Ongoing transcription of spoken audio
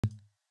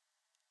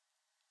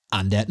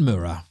Undead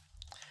Mirror.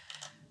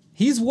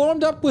 He's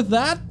warmed up with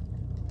that.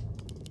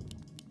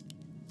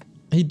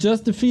 He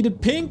just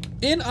defeated Pink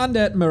in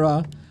Undead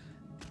Mirror.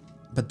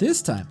 But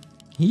this time,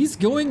 he's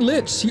going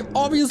Lich. He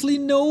obviously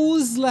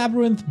knows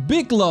LabyRinth,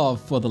 big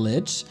love for the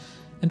Lich.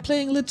 And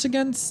playing Lich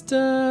against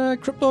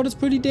Cryptlord is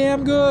pretty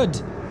damn good.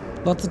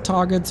 Lots of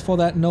targets for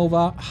that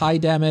Nova, high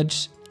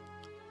damage.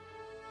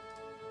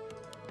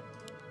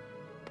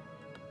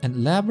 And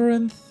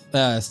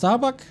LabyRinth,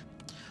 Starbuck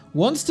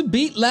wants to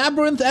beat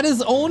LabyRinth at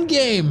his own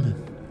game.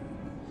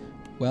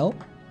 Well,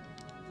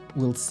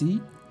 we'll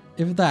see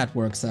if that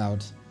works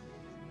out.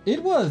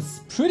 It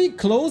was pretty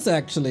close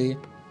actually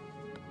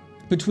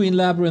between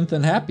LabyRinth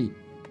and Happy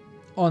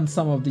on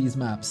some of these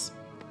maps.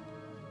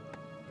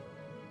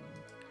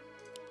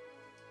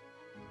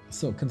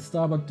 So can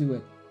Starbuck do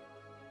it?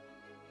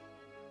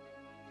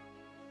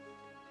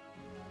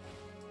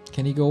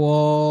 Can he go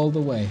all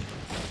the way?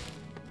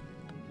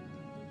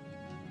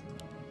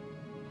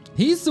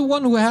 He's the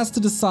one who has to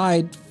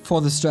decide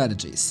for the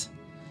strategies.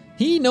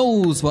 He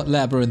knows what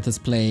LabyRinth is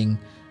playing,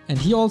 and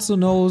he also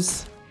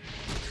knows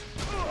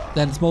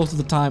that it's most of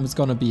the time it's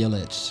gonna be a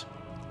Lich.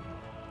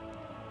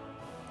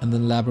 And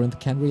then LabyRinth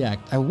can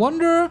react. I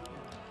wonder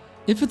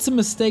if it's a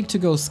mistake to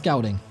go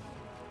scouting.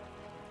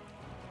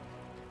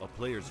 A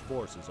player's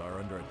forces are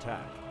under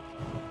attack.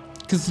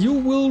 Because you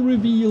will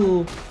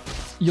reveal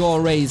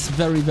your race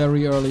very,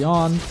 very early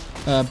on.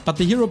 But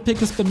the hero pick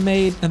has been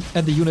made and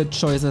the unit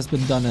choice has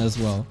been done as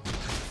well.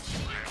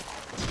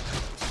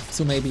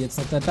 So maybe it's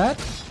not that bad.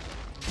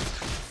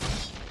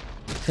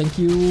 Thank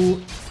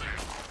you,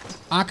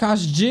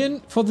 Akash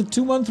Jin, for the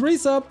 213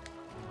 sub.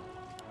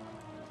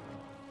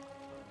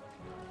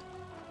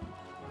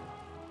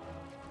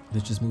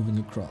 Lich is moving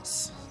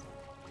across.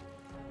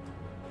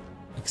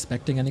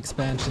 Expecting an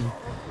expansion.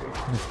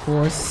 And of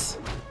course,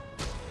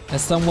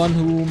 as someone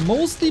who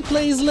mostly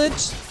plays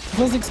Lich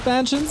plus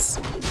expansions,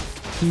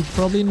 he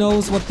probably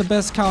knows what the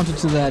best counter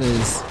to that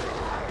is.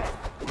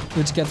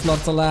 Which gets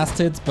lots of last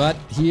hits, but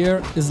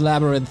here is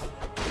LabyRinth.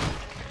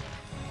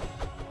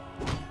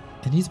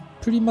 And he's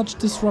pretty much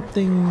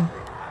disrupting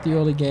the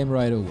early game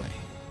right away.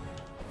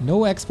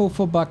 No expo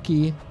for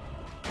Bucky.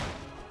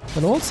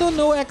 But also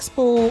no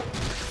expo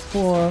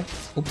for...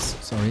 Oops,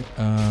 sorry.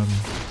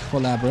 For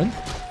LabyRinth.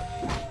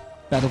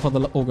 Battle for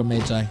the Ogre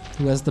Magi,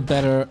 who has the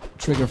better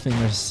trigger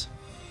fingers.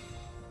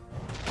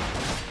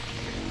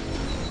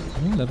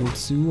 Level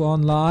 2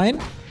 online.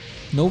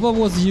 Nova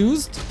was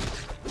used,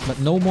 but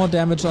no more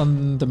damage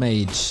on the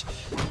mage.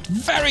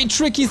 Very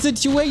tricky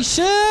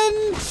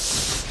situation!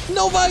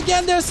 Nova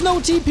again, there's no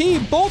TP.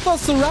 Both are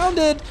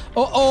surrounded.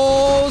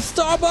 Uh-oh,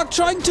 Starbuck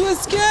trying to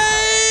escape!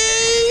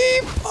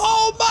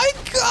 Oh my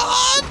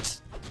god!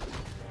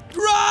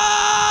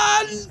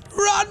 Run!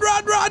 Run,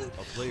 run, run!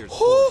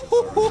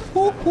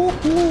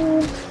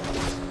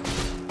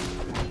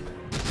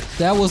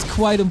 That was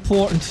quite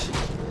important.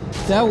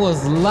 That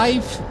was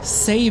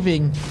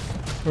life-saving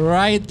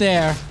right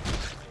there.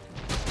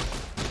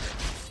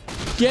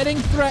 Getting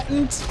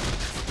threatened.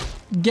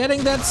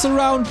 Getting that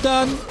surround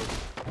done.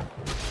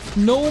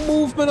 No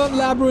movement on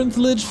LabyRinth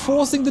Lich,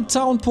 forcing the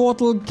town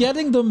portal,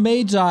 getting the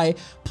Magi,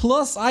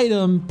 plus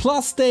item,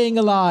 plus staying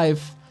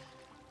alive.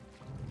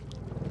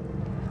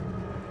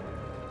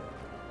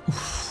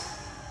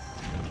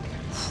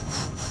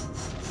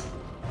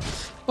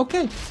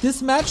 Okay,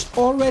 this match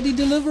already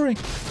delivering.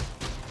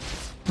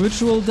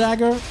 Ritual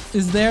Dagger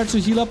is there to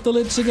heal up the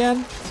Lich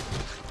again.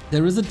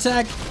 There is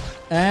attack,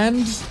 and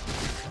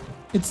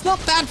it's not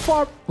that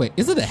far. Wait,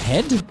 is it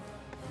ahead?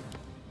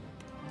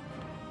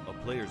 A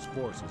player's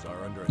forces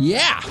are under attack.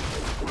 Yeah!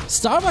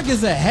 Starbuck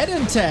is ahead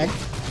in tech.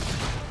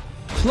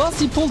 Plus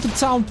he pulled the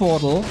town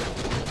portal.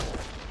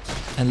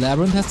 And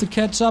LabyRinth has to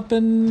catch up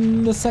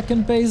in the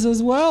second base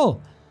as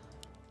well.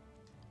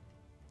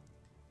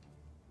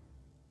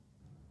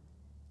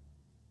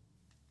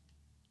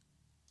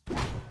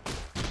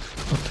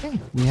 Okay,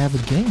 we have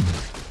a game,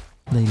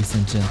 ladies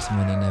and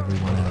gentlemen, and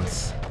everyone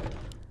else.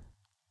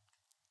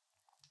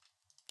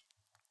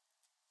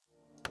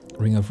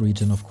 Ring of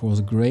Regen, of course,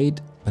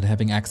 great, but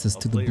having access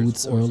to the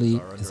boots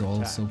early is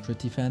also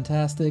pretty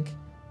fantastic.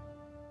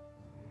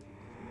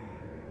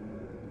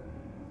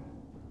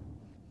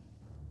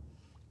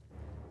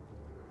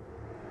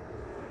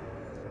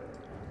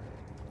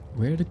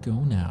 Where to go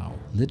now?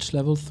 Lich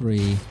level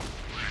 3.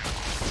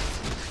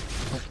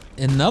 Oh,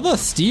 another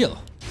steal!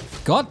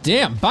 God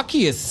damn,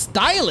 Bucky is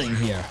styling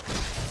here.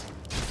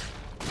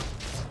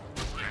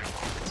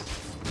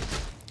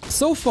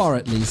 So far,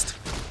 at least.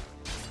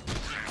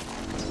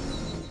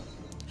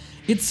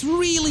 It's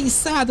really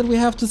sad that we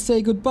have to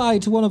say goodbye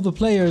to one of the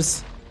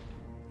players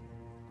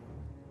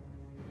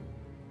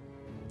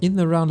in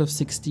the round of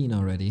 16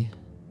 already.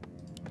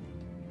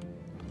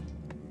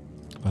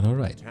 But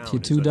alright, tier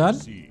 2 done.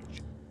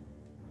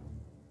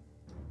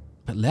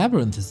 But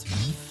LabyRinth is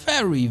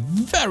very,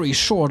 very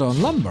short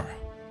on lumber.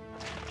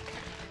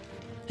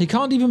 He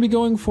can't even be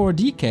going for a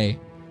DK.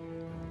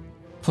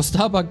 For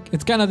Starbuck,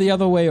 it's kind of the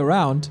other way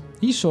around.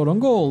 He's short on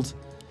gold.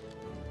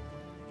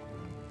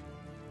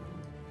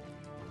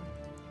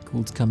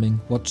 Ghouls coming.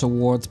 Watcher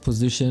wards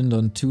positioned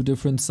on 2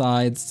 different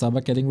sides.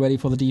 Starbuck getting ready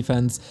for the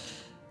defense.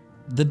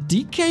 The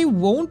DK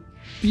won't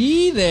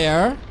be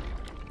there.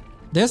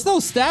 There's no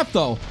stab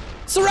though.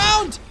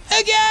 Surround!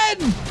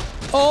 Again!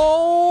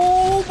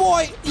 Oh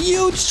boy!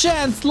 Huge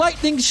chance!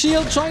 Lightning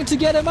shield trying to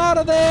get him out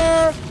of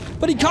there!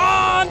 But he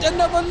can't!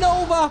 Another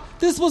Nova!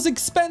 This was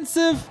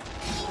expensive!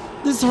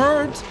 This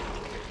hurt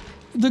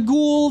the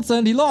ghouls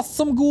and he lost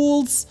some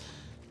ghouls.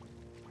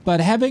 But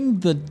having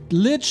the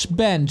Lich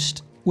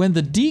benched when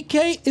the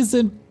DK is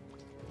in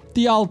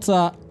the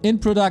altar in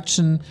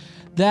production,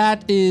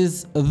 that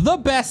is the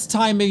best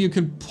timing you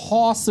can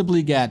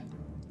possibly get.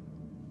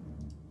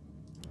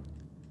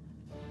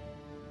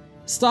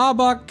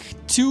 Starbuck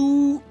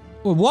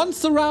one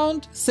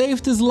surround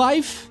saved his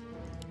life.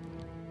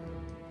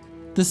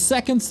 The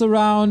second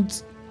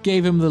surround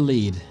gave him the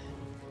lead.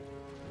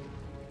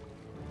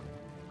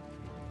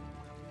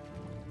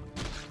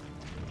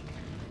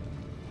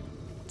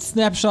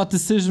 Snapshot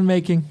decision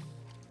making.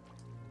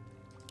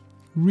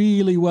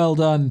 Really well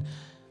done.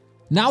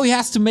 Now he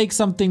has to make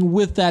something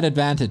with that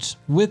advantage,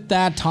 with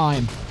that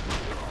time.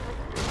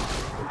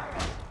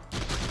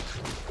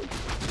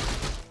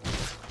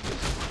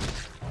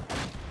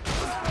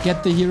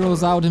 Get the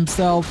heroes out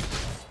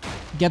himself.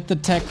 Get the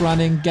tech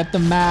running, get the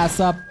mass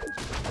up.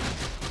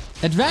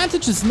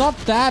 Advantage is not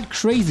that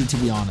crazy, to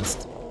be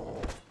honest.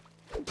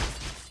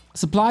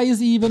 Supply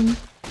is even.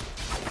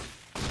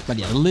 But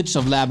yeah, the Lich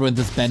of LabyRinth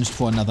is benched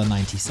for another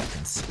 90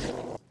 seconds.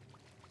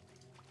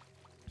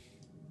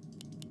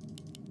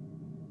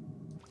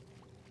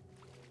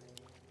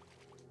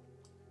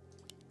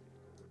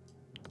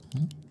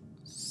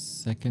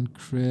 Second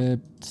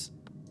crypt.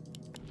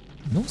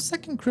 No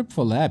second crypt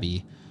for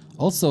Labby.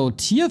 Also,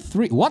 tier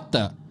 3. What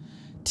the?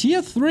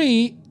 Tier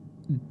 3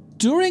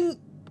 during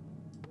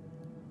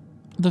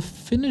the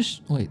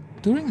finish. Wait,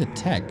 during the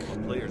tech.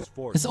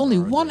 There's only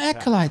one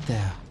acolyte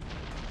there.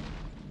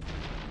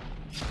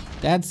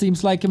 That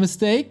seems like a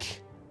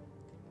mistake.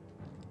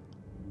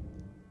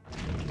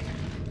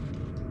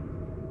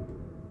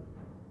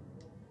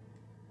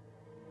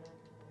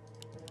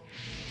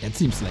 That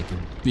seems like a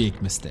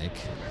big mistake.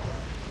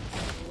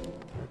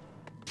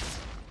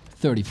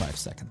 35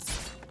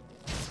 seconds.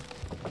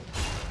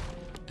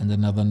 And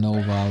another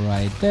Nova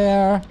right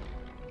there.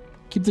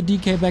 Keep the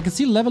DK back. Is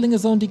he leveling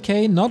his own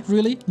DK? Not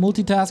really.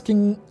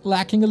 Multitasking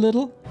lacking a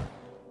little.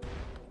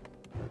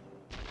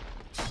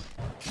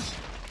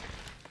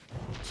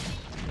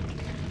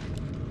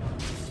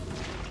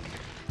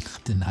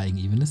 Denying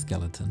even a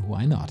skeleton.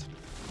 Why not?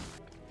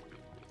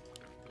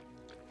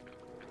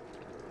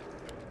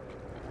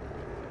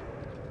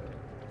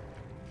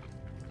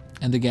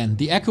 And again,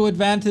 the echo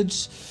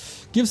advantage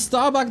gives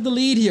Starbuck the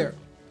lead here.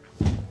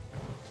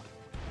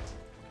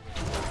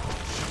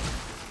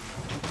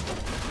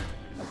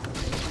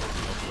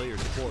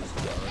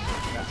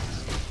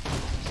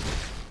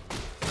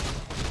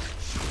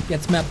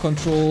 Gets map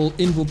control,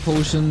 invo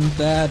potion.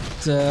 That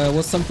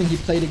was something he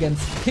played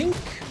against Pink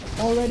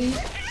already.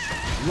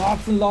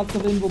 Lots and lots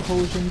of invo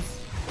potions.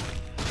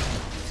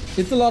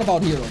 It's a lot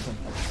about heroes.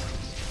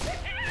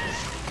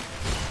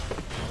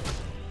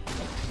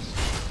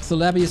 So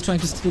Labby is trying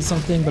to steal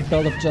something, but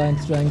Belt of Giant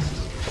Strength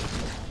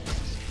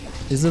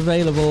is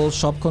available.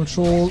 Shop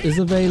control is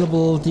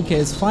available. DK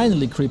is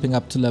finally creeping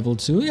up to level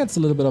 2. He gets a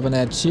little bit of an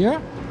edge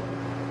here.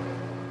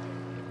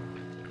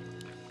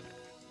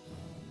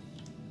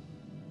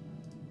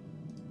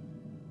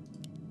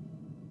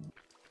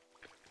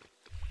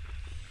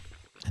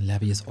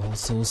 Labby is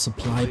also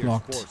supply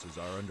blocked.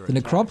 The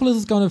Necropolis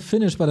is gonna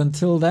finish, but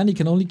until then he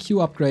can only queue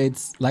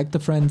upgrades like the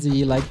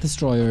Frenzy, like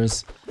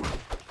Destroyers.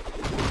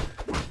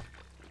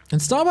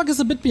 And Starbuck is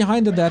a bit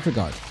behind in that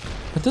regard.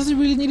 But does he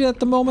really need it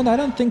at the moment? I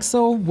don't think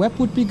so. Web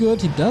would be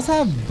good. He does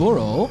have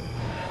Burrow.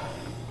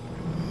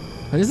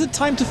 But is it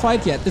time to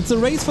fight yet? It's a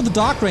race for the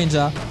Dark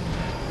Ranger.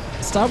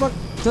 Starbuck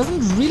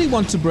doesn't really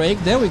want to break.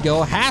 There we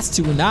go. Has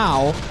to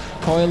now.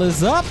 Coil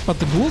is up, but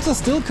the ghouls are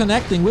still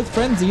connecting with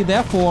Frenzy,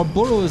 therefore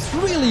Burrow is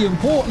really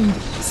important.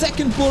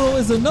 Second Burrow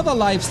is another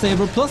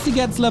lifesaver, plus he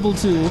gets level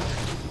 2.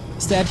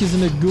 Statue's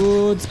in a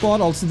good spot,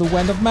 also the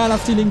Wand of Mana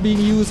Stealing being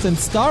used, and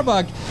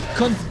Starbuck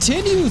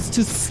continues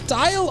to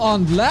style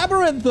on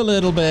LabyRinth a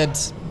little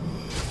bit.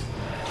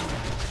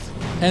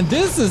 And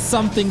this is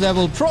something that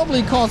will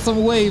probably cause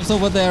some waves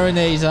over there in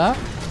Asia.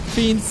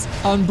 Fiends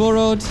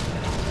unburrowed.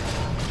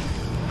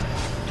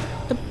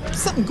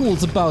 Some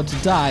ghouls about to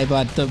die,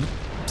 but the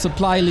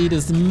supply lead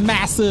is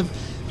massive.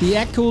 The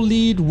echo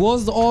lead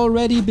was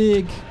already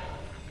big.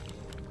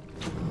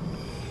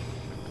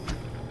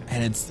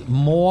 And it's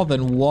more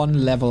than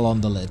one level on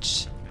the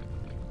Lich.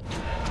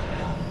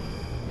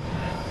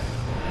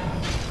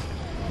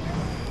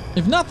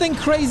 If nothing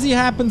crazy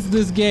happens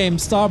this game,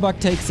 Starbuck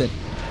takes it.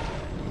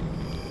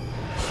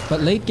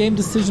 But late game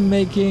decision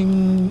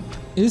making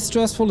is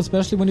stressful,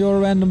 especially when you're a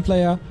random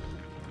player.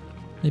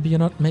 Maybe you're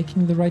not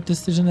making the right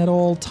decision at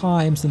all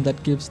times, and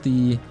that gives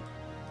the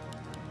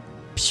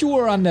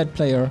pure undead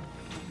player,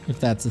 if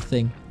that's a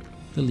thing,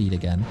 the lead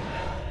again.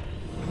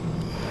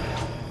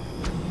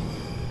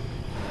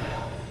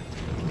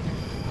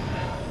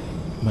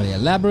 But yeah,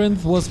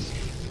 Labyrinth was,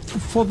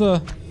 for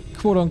the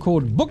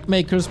quote-unquote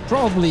bookmakers,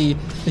 probably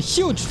a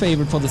huge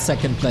favorite for the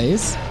second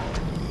place.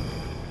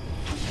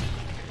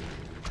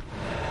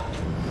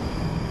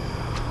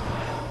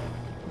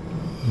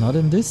 Not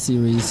in this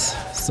series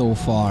so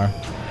far.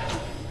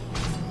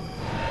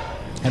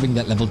 Having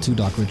that level 2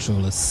 Dark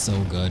Ritual is so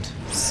good.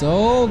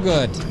 So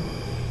good.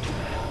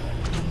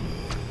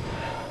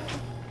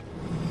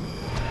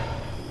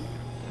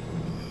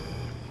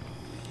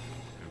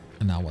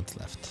 And now what's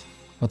left?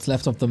 What's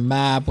left of the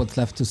map? What's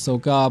left to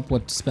soak up?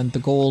 What to spend the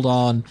gold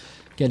on?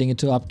 Getting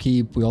into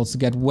upkeep. We also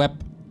get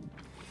Web.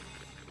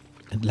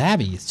 And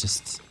Labby is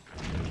just...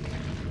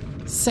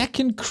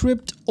 Second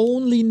crypt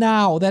only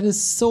now. That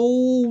is so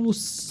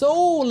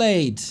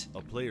late.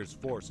 A player's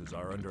forces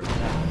are under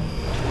attack.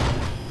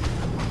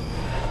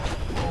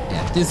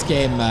 Yeah, this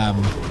game,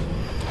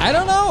 I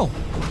don't know.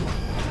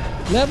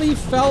 Labby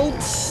felt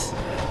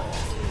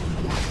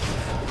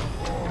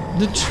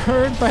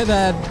deterred by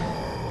that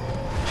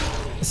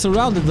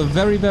surround at the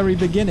very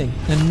beginning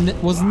and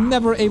was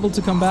never able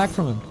to come back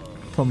from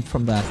him,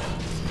 from that.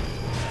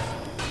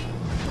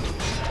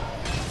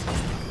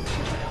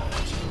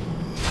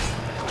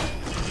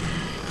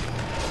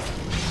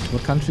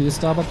 What country is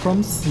Starbuck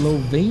from?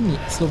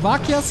 Slovenia.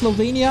 Slovakia?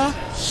 Slovenia?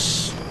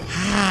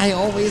 I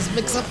always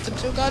mix up the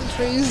two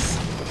countries.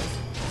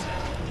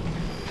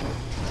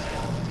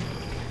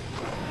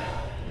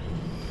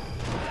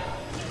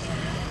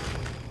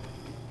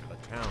 A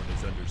town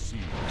is under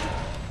siege.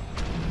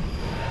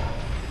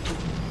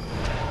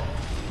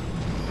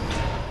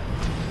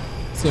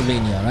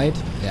 Slovenia,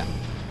 right? Yeah.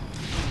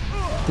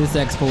 This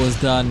expo is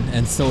done,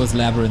 and so is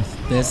Labyrinth.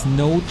 There's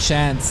no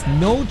chance.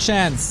 No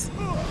chance.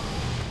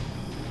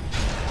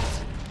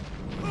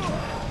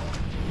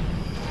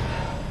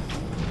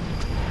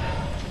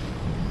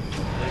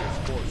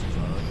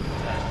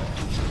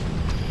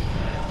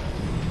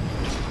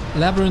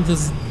 Labyrinth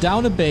is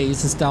down a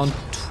base, is down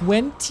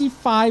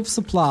 25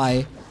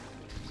 supply.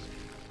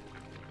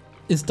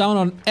 Is down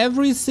on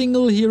every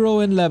single hero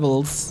in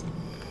levels.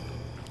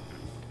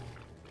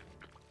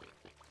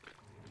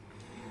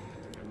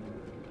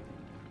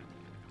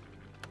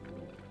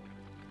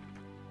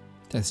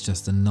 That's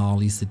just a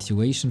gnarly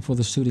situation for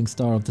the shooting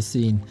star of the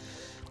scene.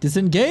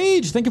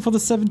 Disengage! Thank you for the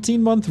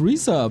 17-month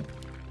resub.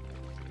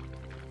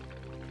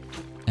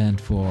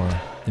 And for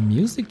the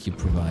music you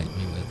provide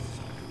me with.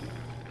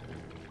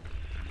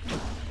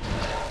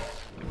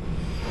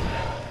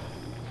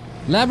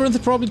 Labyrinth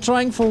is probably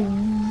trying for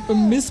a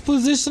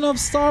misposition of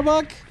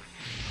Starbuck.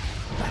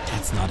 But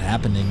that's not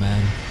happening,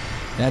 man.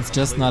 That's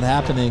just not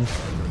happening.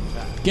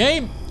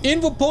 Game!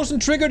 Invo potion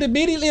triggered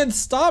immediately and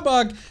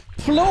Starbuck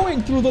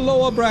plowing through the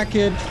lower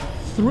bracket.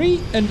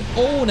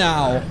 3-0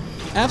 now.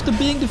 After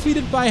being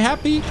defeated by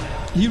Happy,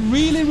 he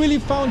really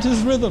found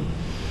his rhythm.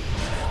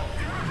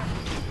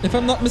 If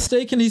I'm not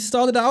mistaken, he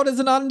started out as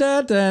an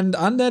undead, and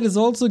undead is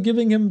also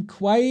giving him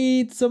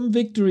quite some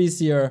victories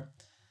here.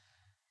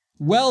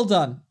 Well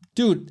done.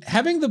 Dude,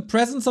 having the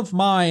presence of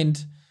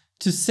mind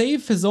to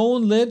save his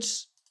own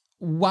lich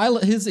while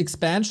his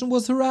expansion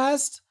was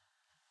harassed.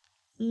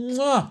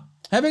 Mwah.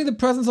 Having the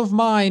presence of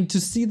mind to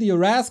see the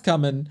harass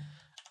coming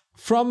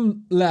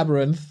from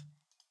Labyrinth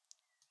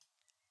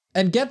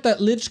and get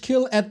that lich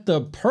kill at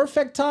the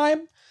perfect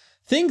time.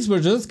 Things were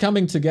just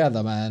coming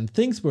together, man.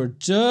 Things were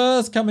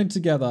just coming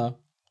together.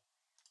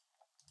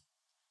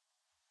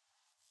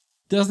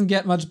 Doesn't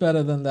get much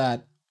better than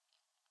that.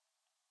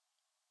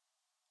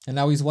 And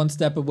now he's one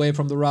step away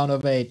from the round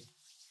of 8.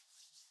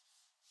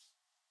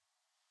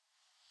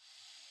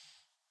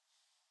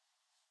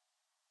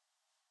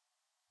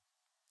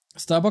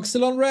 Starbuck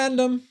still on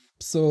random.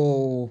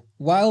 So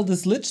while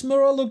this Lich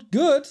Mirror looked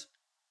good,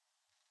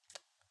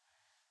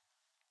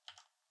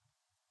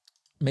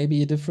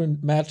 maybe a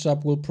different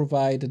matchup will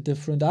provide a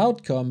different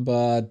outcome.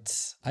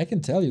 But I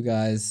can tell you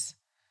guys,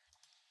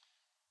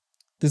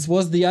 this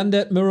was the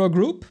Undead Mirror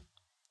group.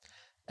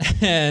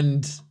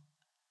 And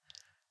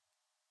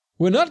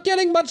we're not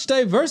getting much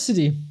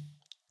diversity.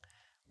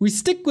 We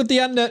stick with the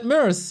Undead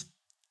Mirrors.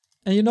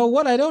 And you know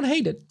what? I don't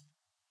hate it.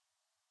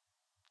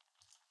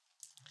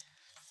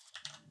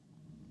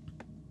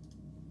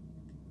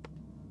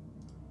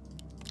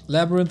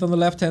 Labyrinth on the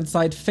left-hand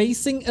side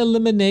facing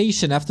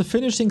elimination after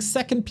finishing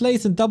second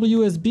place in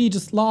WSB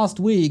just last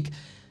week.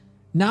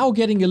 Now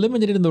getting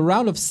eliminated in the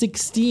round of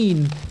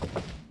 16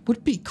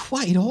 would be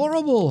quite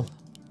horrible.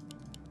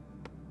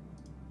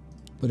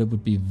 But it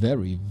would be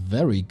very,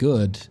 very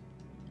good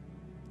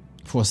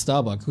for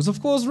Starbuck, who's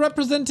of course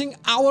representing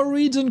our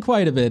region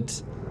quite a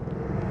bit.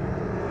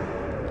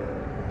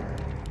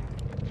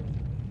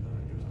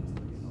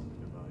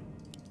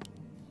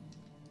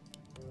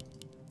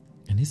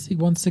 And is he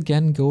once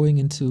again going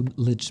into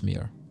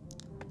Lichmere?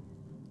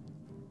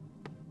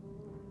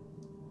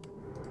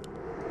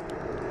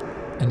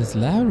 And is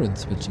Labyrinth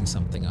switching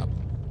something up?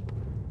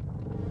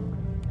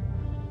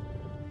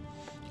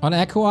 On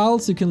Echo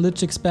Isles you can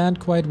Lich expand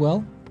quite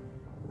well.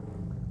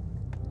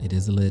 It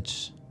is a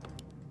Lich.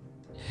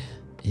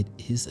 It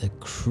is a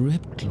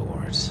Crypt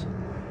Lord.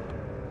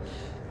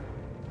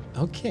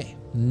 Okay.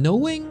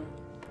 Knowing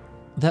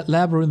that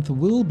Labyrinth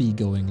will be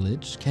going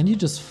Lich, can you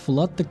just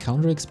flood the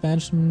counter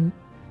expansion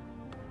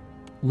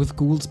with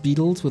ghouls,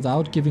 beetles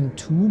without giving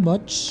too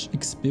much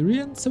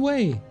experience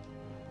away?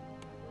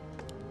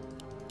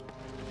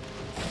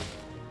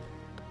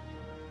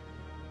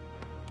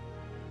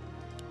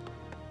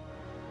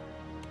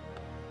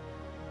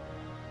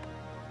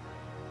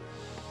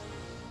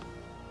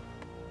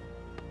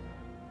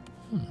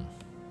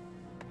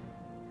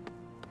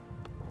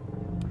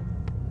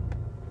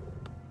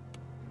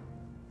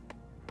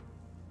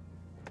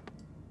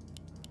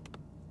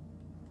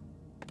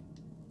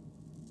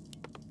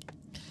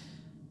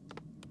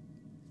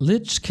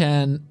 Lich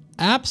can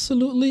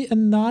absolutely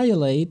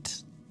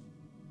annihilate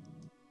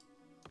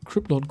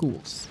Cryptlord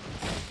ghouls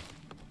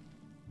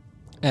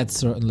at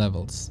certain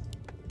levels.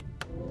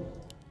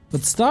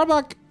 But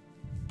Starbuck,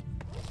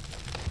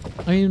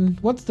 I mean,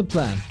 what's the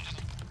plan?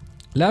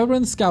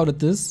 LabyRinth scouted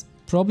this,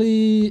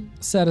 probably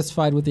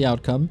satisfied with the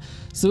outcome.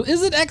 So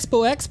is it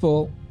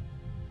Expo?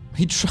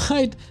 He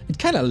tried, it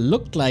kind of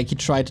looked like he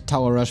tried to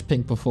tower rush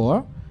pink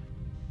before.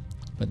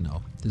 But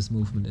no, this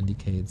movement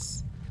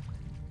indicates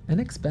an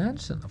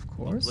expansion, of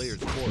course. So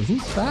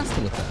who's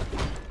faster with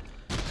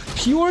that?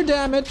 Pure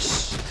damage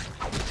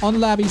on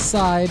Labby's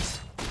side.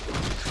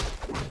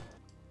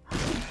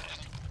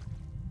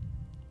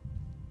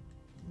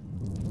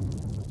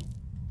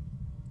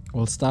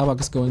 Well, Starbuck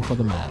is going for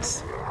the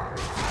mass.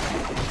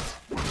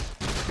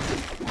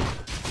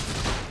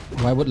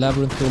 Why would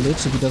LabyRinth go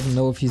Lich if he doesn't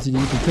know if he's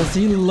elite? Because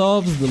he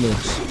loves the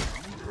Lich.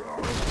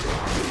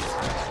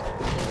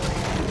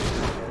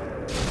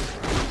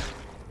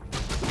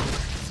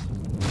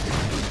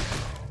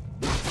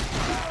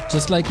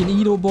 Just like an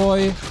Edo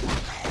boy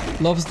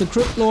loves the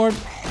Cryptlord,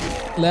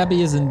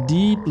 Labby is in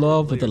deep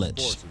love with the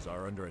Lich.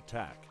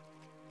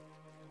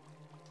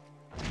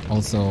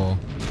 Also,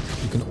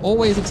 you can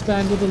always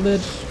expand with the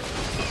Lich.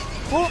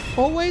 Or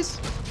always?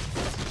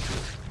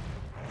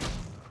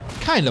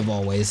 Kind of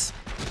always.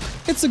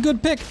 It's a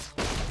good pick.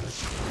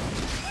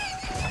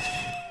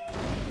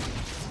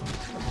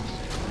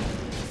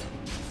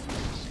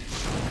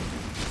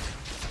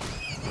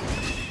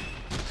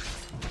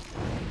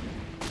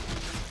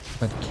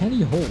 But can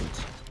he hold?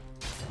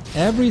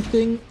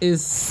 Everything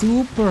is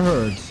super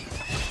hurt.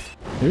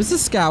 There's a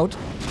scout.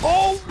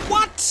 Oh,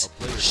 what?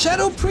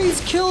 Shadow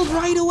Priest killed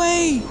right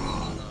away.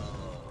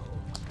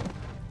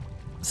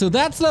 So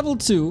that's level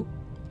 2.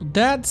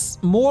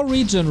 That's more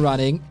regen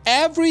running.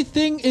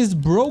 Everything is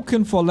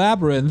broken for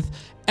LabyRinth.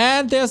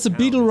 And there's a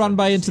beetle run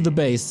by into the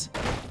base.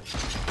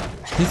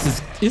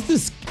 Is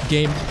this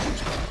game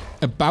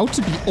about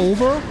to be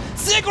over?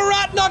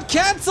 Ziggurat not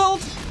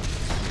cancelled!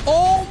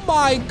 Oh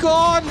my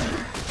god!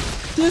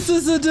 This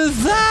is a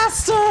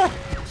disaster!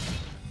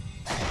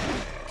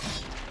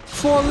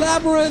 For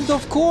LabyRinth,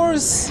 of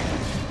course!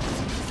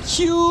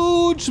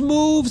 Huge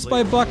moves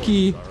by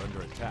Bucky.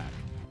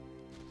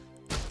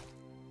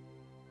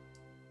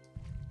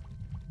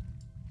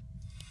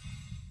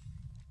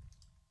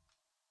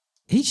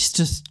 He's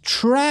just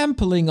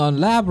trampling on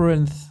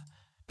LabyRinth.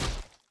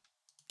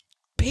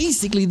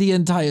 Basically the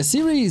entire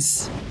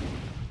series.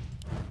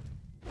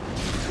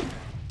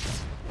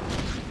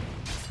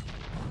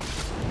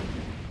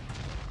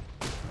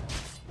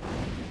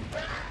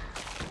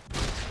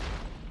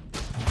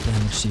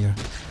 Damage here.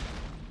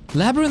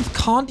 LabyRinth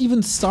can't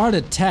even start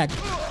attack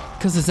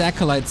because his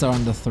acolytes are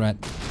under threat.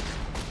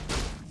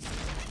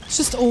 It's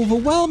just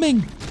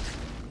overwhelming.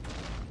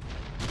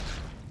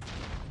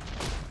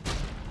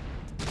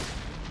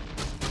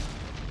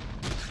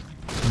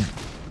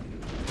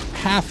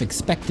 Half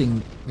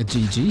expecting a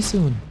GG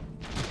soon.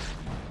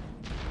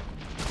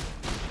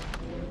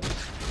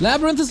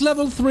 LabyRinth is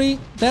level 3.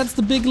 That's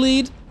the big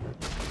lead.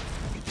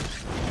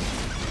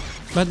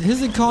 But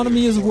his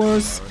economy is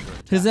worse.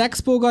 His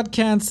expo got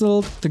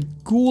cancelled. The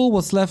ghoul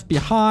was left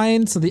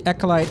behind. So the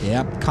acolyte,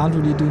 can't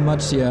really do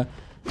much here.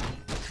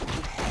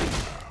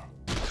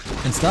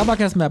 And Starbuck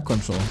has map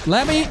control.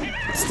 Labby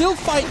still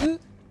fighting.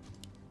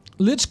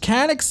 Lich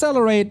can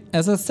accelerate.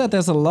 As I said,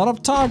 there's a lot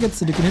of targets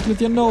that you can hit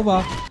with your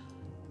Nova.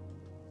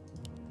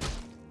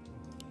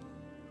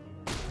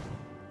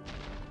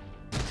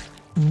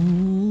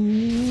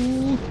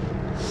 Ooh.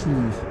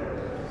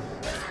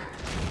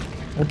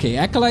 Okay,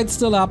 Acolyte's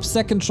still up.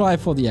 Second try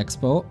for the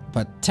Expo.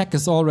 But Tech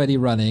is already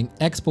running.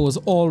 Expo is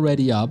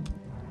already up.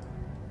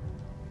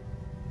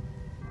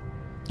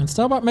 And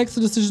Starbuck makes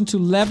the decision to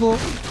level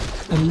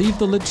and leave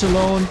the Lich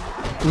alone.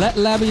 Let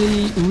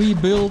Labby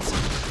rebuild.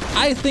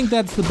 I think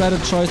that's the better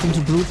choice than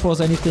to brute force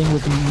anything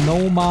with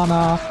no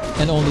mana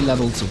and only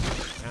level 2.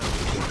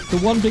 The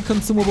one big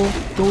consumable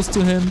goes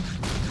to him.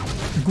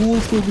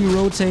 Ghouls will be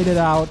rotated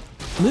out.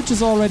 Lich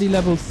is already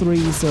level 3,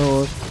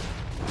 so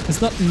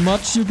it's not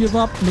much you give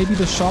up. Maybe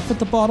the shop at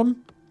the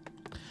bottom.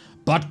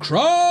 But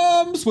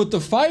Crumbs with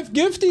the 5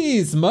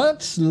 gifties.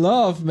 Much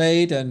love,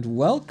 mate, and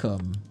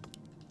welcome.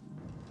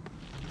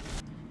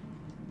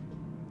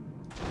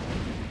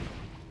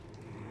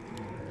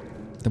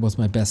 That was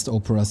my best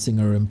opera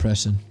singer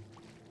impression.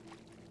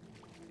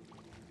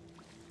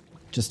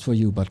 Just for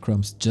you,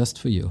 Buttcrumbs. Just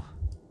for you.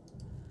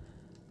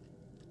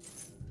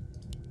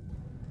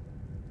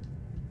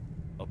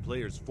 A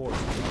player's forces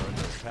are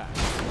under attack.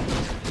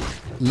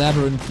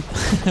 LabyRinth.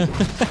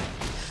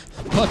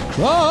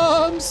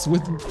 Buttcrumbs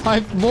with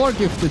 5 more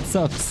gifted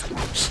subs.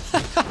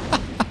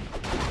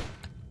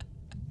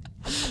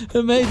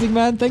 Amazing,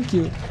 man. Thank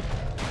you.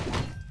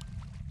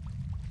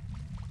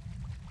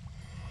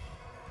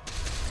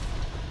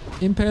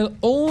 Impale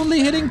only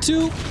hitting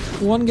 2.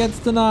 1 gets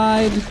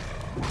denied.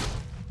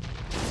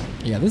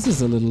 Yeah, this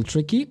is a little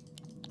tricky.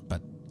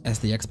 But as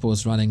the expo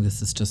is running,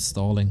 this is just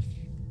stalling.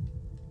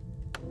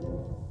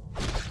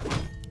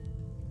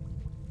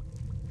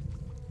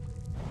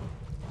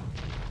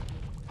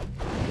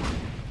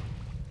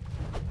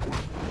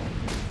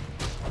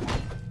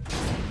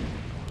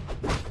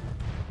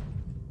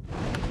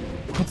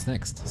 What's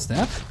next?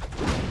 Staff?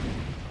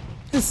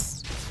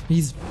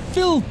 He's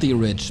filthy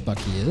rich,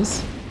 Bucky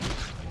is.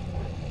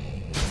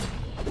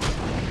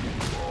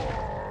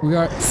 We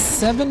are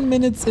 7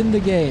 minutes in the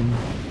game,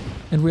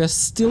 and we are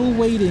still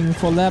waiting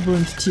for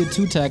LabyRinth tier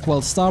 2 tech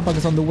while Starbuck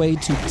is on the way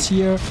to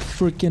tier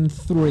freaking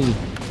 3.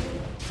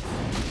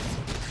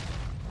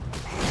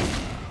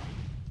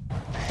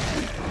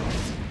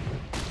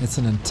 It's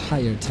an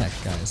entire tech,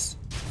 guys.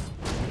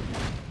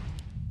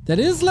 That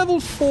is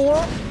level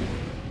 4.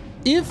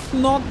 If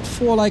not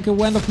for like a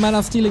Wand of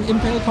Mana stealing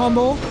Impale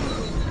combo.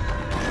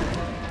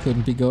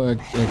 Couldn't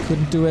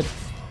do it.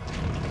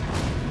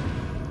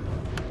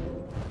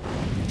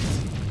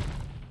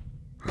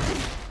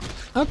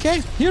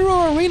 Okay,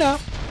 Hero Arena.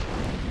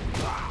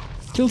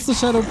 Kills the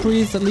Shadow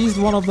Priest, at least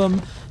one of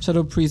them.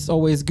 Shadow Priest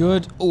always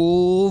good.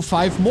 Oh,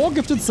 5 more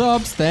gifted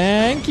subs.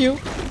 Thank you.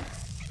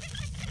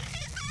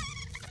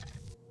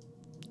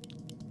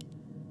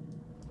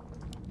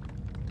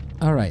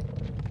 Alright.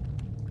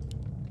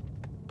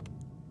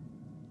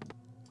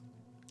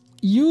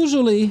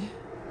 Usually,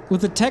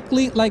 with a tech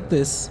lead like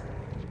this,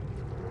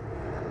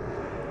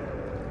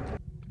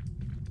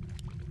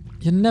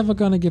 you're never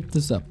gonna give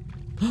this up.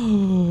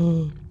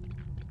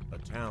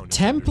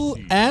 Temple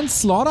and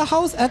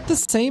Slaughterhouse at the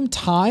same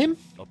time?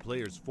 A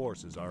player's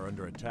forces are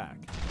under attack.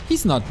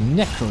 He's not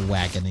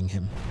necro-wagoning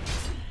him.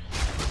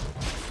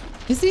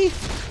 Is he?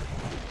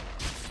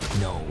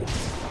 No.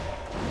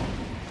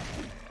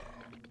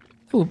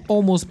 It would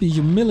almost be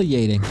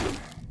humiliating.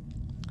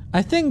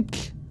 I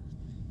think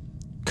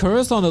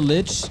Curse on a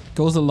Lich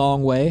goes a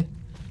long way.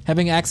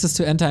 Having access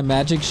to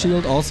anti-magic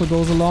shield also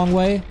goes a long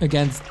way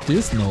against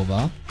this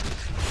Nova.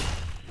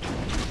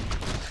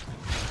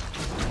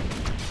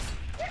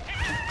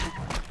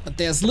 But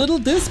there's little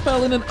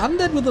Dispel in an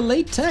undead with a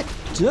late tech.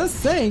 Just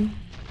saying.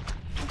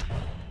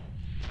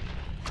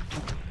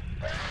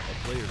 A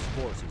player's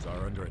forces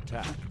are under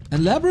attack.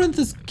 And LabyRinth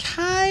is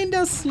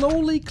kinda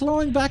slowly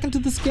clawing back into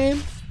this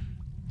game.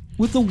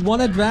 With the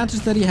one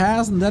advantage that he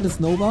has, and that is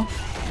Nova.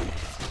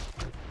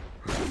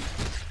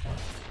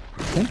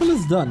 Temple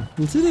is done.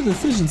 We'll see the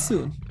decision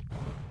soon.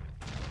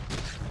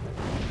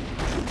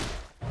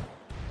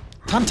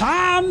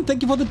 Tam!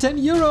 Thank you for the 10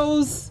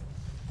 euros!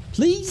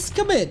 Please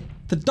commit!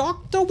 The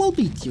doctor will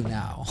beat you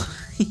now.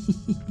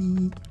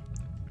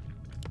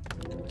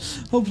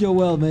 Hope you're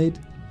well, mate.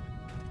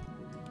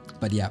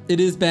 But yeah,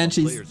 it is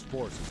Banshees.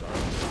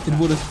 It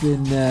would have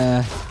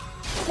been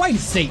quite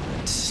safe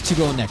to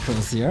go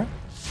Necros here.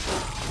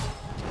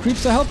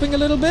 Creeps are helping a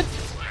little bit.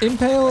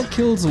 Impale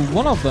kills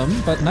one of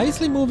them, but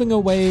nicely moving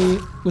away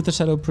with the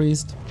Shadow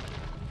Priest.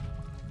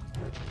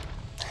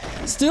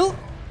 Still,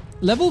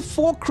 level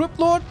 4 Crypt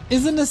Lord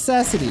is a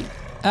necessity.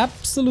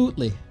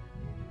 Absolutely.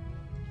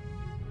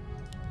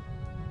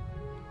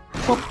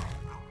 Oh.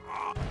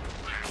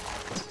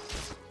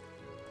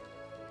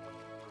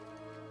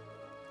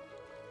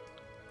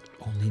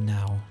 Only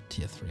now,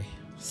 tier 3.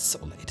 So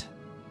late.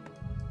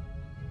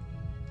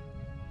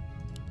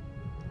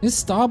 Is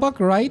Starbuck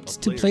right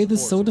to play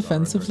this so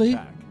defensively?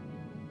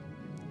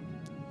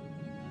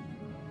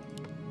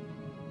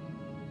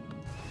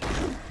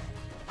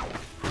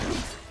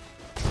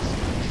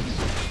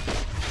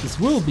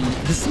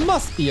 This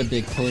must be a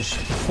big push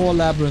before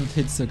LabyRinth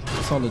hits a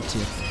solid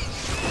tier.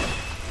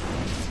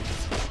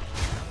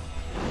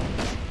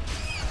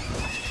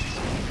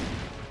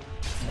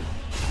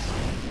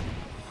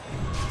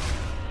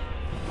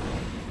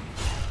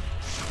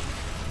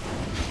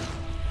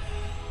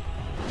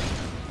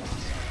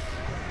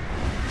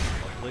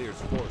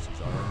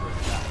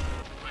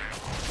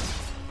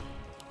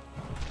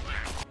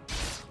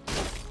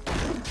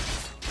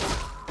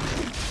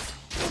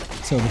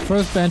 So the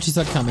first Banshees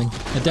are coming.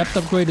 Adept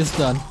upgrade is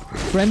done.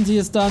 Frenzy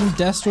is done.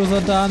 Destros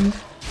are done.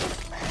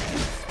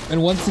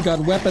 And once you got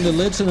Weapon, a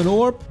Lich, and an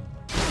Orb,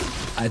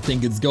 I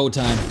think it's go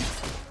time.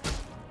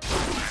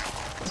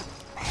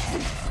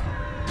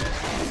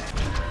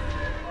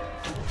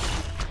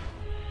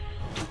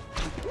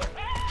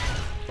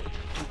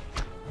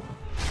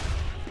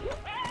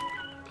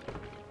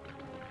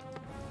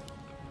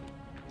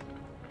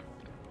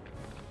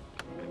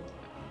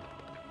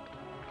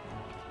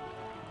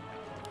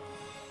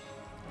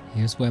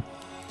 Here's Web.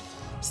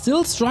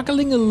 Still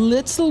struggling a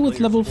little with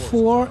level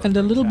 4 and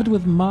a little bit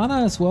with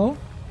mana as well.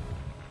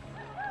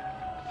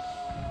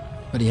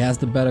 But he has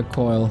the better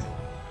coil.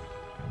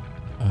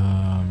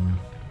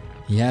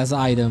 He has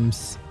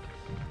items.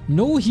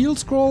 No heal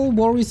scroll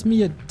worries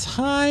me a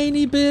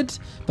tiny bit,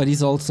 but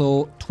he's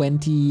also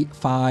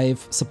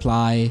 25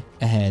 supply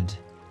ahead.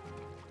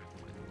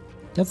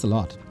 That's a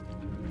lot.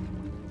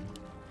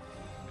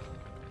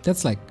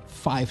 That's like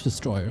 5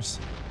 destroyers.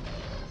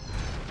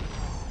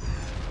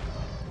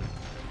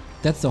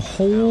 That's the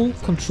whole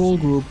control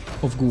group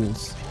of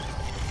ghouls.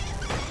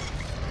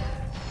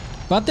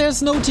 But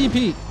there's no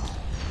TP.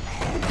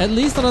 At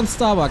least not on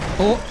Starbuck.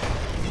 Oh,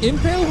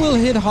 Impale will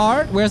hit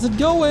hard. Where's it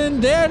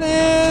going? There it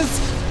is.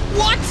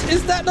 What?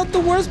 Is that not the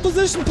worst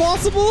position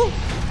possible?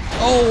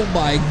 Oh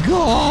my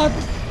god.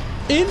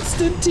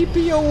 Instant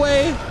TP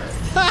away.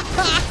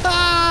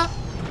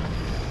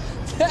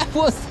 That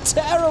was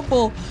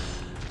terrible.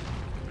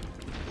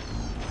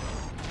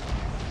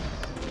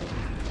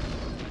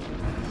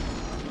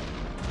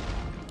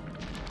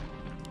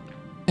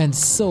 And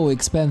so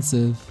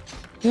expensive.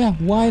 Yeah,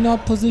 why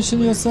not position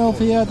yourself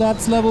here?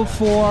 That's level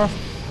 4.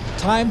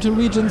 Time to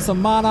regen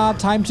some mana.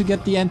 Time to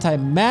get the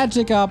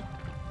anti-magic up.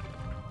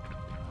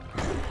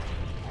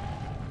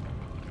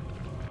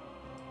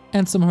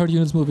 And some herd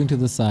units moving to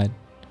the side.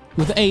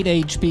 With 8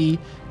 HP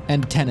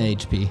and 10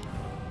 HP.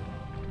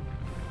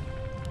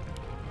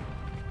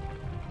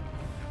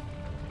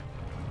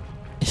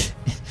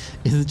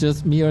 Is it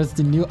just me or is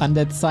the new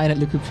undead sign at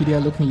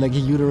Wikipedia looking like a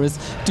uterus?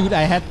 Dude,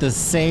 I had the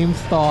same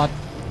thought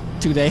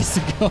 2 days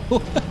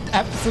ago.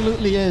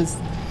 Absolutely is.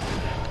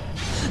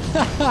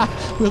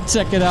 We'll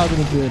check it out in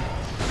a bit.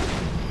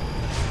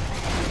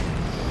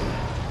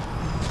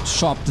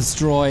 Shop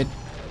destroyed.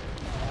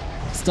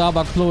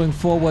 Starbuck flowing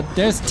forward.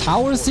 There's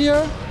towers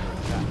here,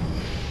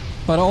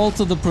 but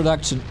also the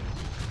production.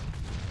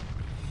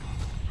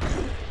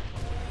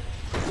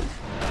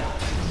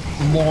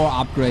 More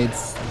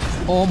upgrades.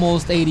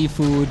 Almost 80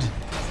 food.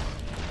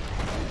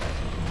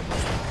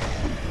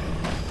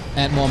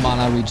 And more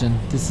mana regen.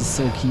 This is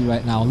so key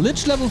right now.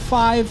 Lich level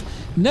 5,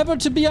 never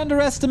to be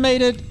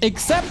underestimated,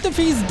 except if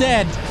he's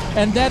dead.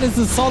 And that is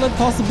a solid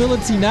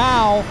possibility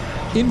now.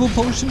 Invo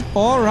potion,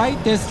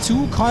 alright, there's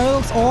 2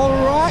 coils,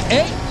 alright.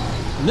 Hey,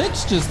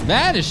 Lich just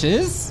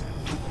vanishes.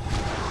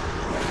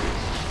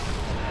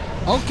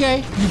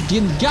 Okay,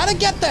 you gotta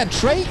get that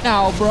trait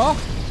now, bro.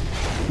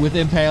 With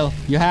Impale,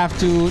 you have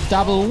to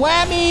double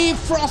whammy.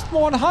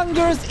 Frostborn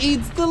hungers,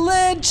 eats the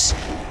Lich.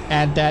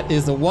 And that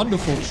is a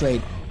wonderful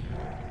trait.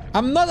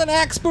 I'm not an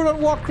expert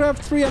on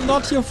Warcraft 3, I'm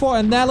not here for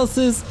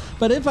analysis,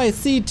 but if I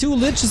see 2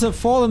 Liches have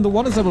fallen, the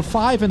one is level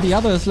 5 and the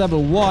other is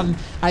level 1,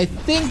 I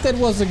think that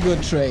was a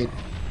good trade.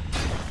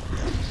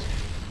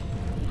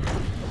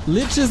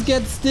 Liches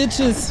get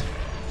stitches.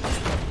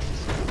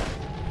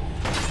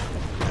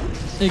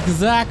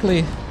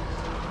 Exactly.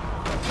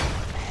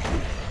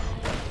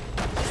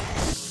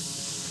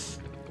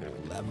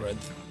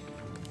 LabyRinth.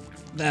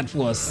 That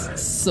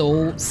was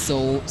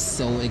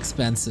so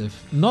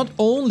expensive. Not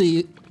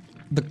only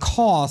the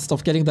cost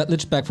of getting that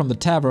Lich back from the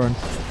tavern,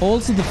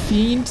 also the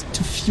Fiend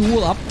to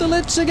fuel up the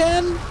Lich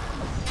again?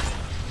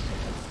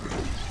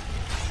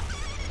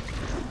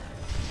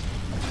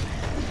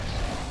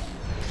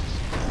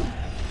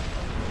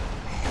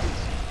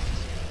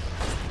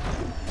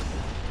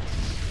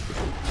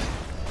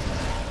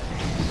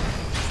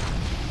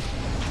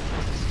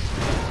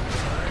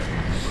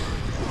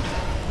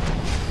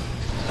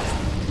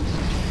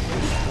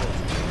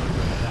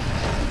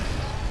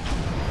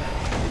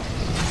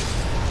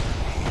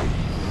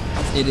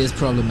 It is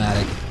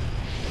problematic.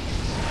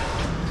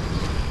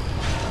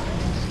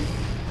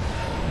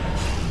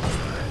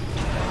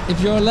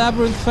 If you're a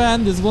LabyRinth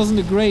fan, this wasn't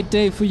a great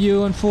day for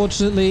you,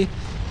 unfortunately.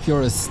 If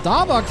you're a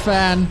Starbuck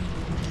fan,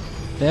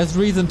 there's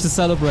reason to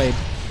celebrate.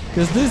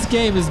 Because this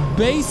game is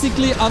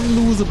basically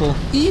unlosable,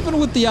 even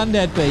with the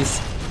undead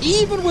base,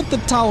 even with the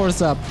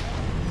towers up.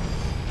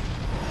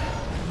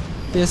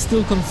 There's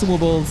still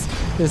consumables,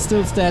 there's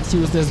still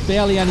statues, there's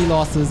barely any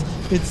losses.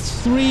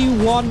 It's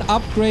 3-1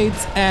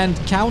 upgrades and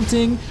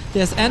counting.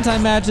 There's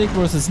anti-magic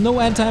versus no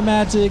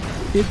anti-magic.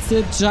 It's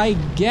a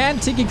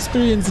gigantic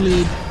experience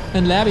lead.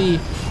 And Labby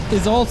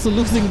is also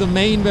losing the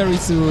main very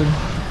soon.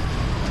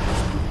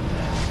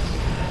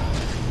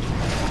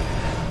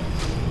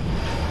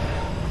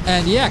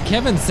 And yeah,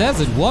 Kevin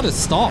says it, what a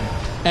stomp.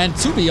 And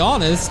to be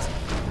honest,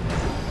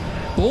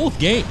 both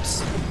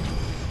games.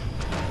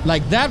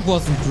 Like that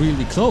wasn't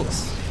really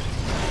close.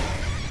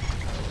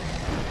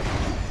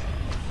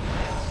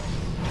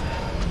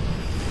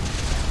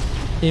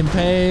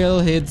 Impale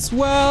hits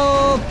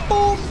well.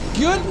 Boom.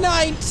 Good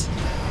night.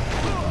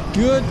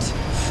 Good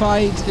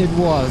fight it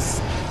was.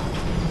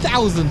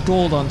 1,000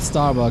 gold on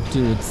Starbuck,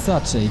 dude.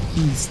 Such a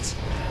beast.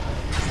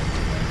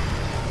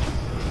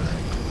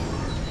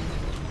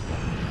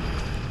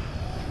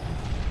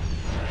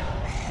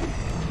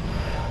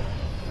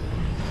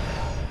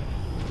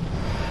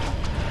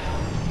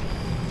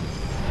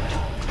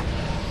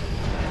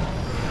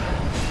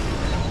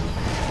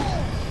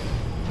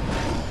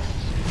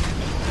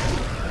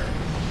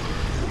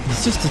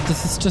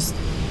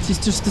 She's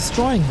just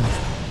destroying him.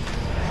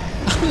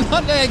 I'm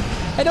not like,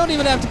 I don't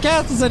even have to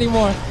cast this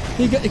anymore.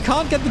 He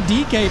can't get the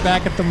DK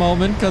back at the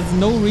moment because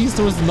no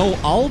resource, no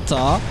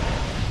altar.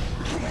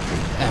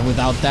 And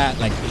without that,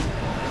 like,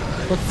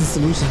 what's the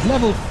solution?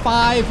 Level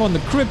 5 on the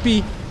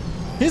Crippy.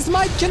 His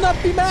might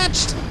cannot be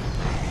matched.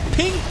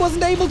 Pink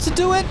wasn't able to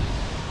do it.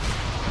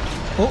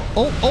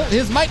 Oh,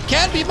 his might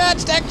can be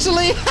matched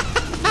actually.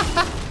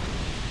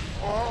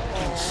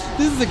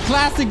 This is a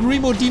classic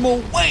Remo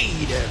Demo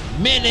wait a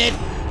minute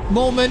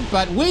moment,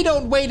 but we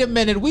don't wait a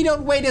minute, we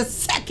don't wait a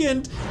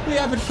second. We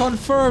have it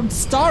confirmed.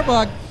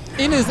 Starbuck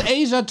in his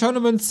Asia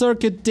tournament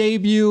circuit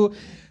debut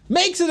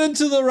makes it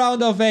into the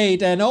round of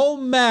 8, and oh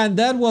man,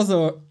 that was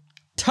a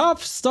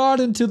tough start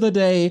into the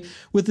day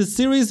with the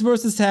series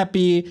versus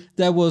Happy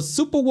that was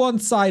super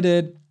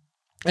one-sided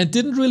and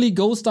didn't really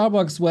go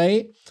Starbuck's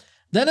way.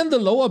 Then in the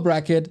lower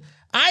bracket,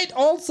 I'd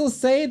also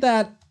say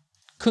that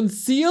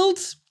Concealed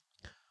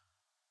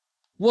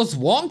was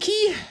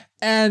wonky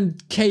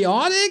and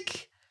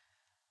chaotic,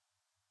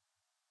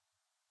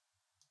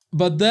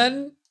 but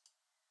then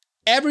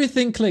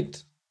everything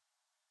clicked.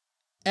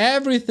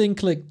 Everything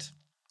clicked.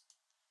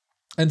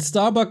 And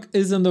Starbuck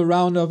is in the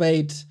round of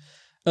 8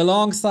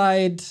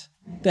 alongside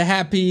the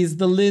Happies,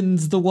 the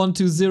Lins, the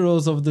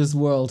 1-2-0s of this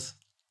world.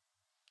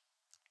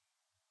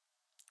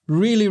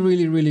 Really,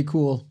 really, really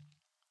cool.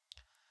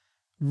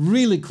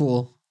 Really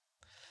cool.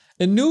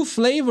 A new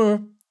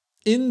flavor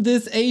in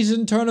this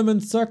Asian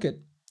tournament circuit.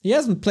 He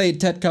hasn't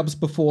played TeD Cups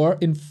before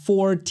in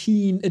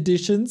 14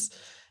 editions.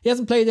 He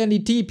hasn't played any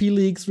TP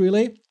leagues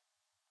really.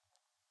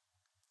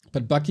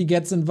 But Bucky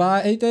gets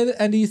invited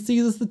and he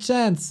seizes the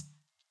chance.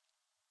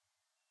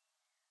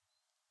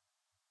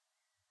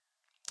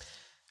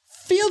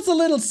 Feels a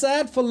little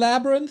sad for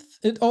LabyRinth.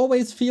 It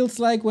always feels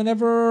like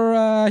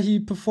whenever he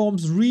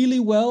performs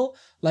really well,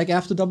 like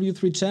after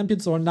W3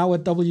 Champions or now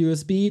at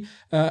WSB,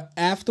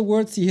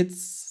 afterwards he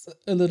hits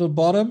a little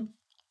bottom.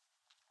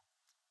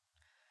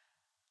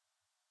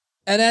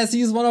 And as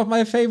he's one of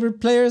my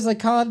favorite players, I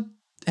can't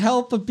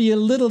help but be a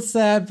little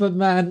sad, but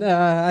man,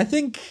 I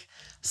think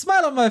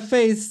smile on my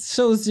face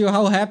shows you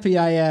how happy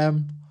I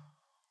am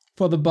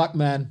for the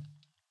Buckman.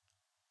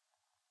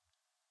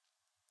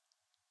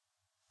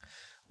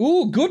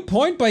 Ooh, good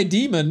point by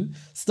Demon.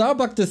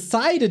 Starbuck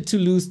decided to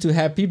lose to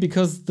Happy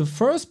because the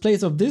first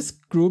place of this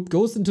group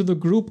goes into the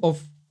group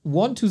of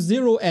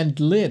 1-2-0 and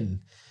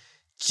Lin.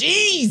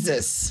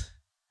 Jesus!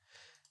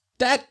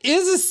 That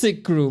is a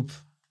sick group.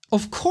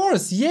 Of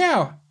course,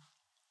 yeah.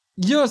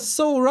 You're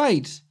so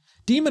right.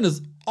 Demon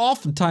is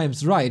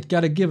oftentimes right.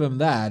 Gotta give him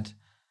that.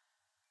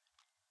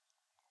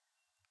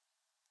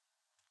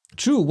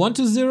 True,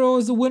 1-2-0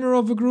 is a winner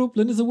of the group.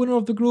 Lin is a winner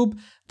of the group.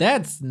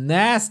 That's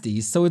nasty.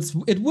 So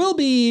it will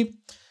be.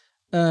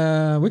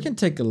 We can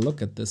take a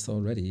look at this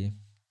already.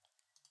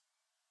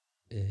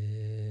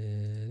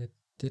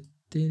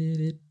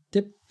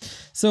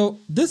 So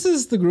this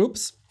is the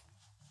groups.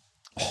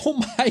 Oh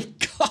my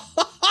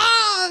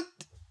god!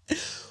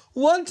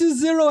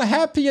 1-2-0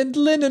 Happy and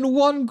Lin in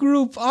one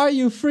group. Are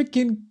you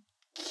freaking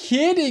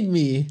kidding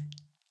me?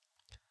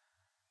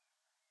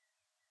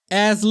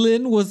 As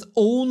Lin was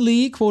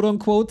only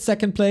quote-unquote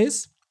second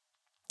place.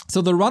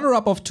 So the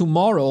runner-up of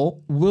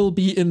tomorrow will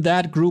be in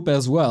that group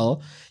as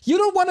well. You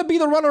don't want to be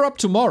the runner-up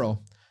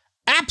tomorrow.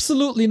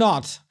 Absolutely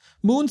not.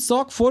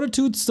 Moonsock,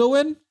 Fortitude,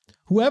 Soin,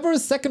 whoever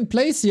is second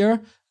place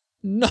here,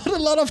 not a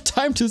lot of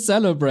time to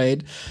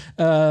celebrate.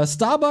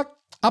 Starbuck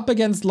up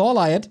against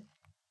Lawliot,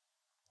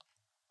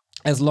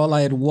 as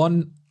Lawliot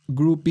won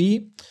Group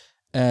B.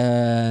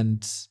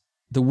 And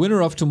the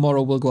winner of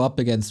tomorrow will go up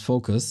against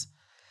Focus.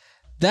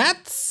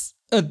 That's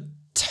a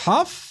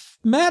tough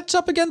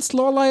matchup against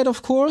Lawlight,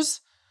 of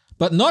course,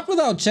 but not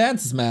without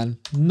chances, man.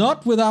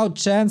 Not without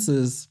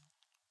chances.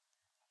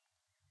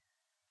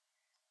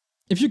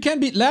 If you can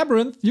beat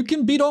LabyRinth, you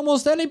can beat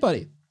almost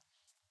anybody.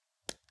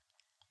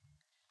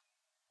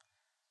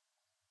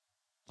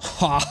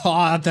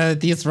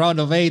 These round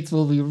of 8s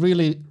will be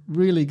really,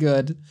 really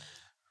good.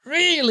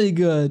 Really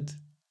good.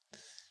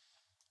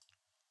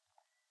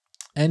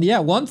 And yeah,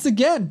 once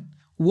again,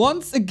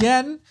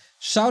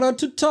 shout out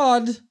to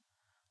Todd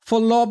for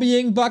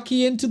lobbying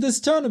Bucky into this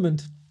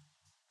tournament.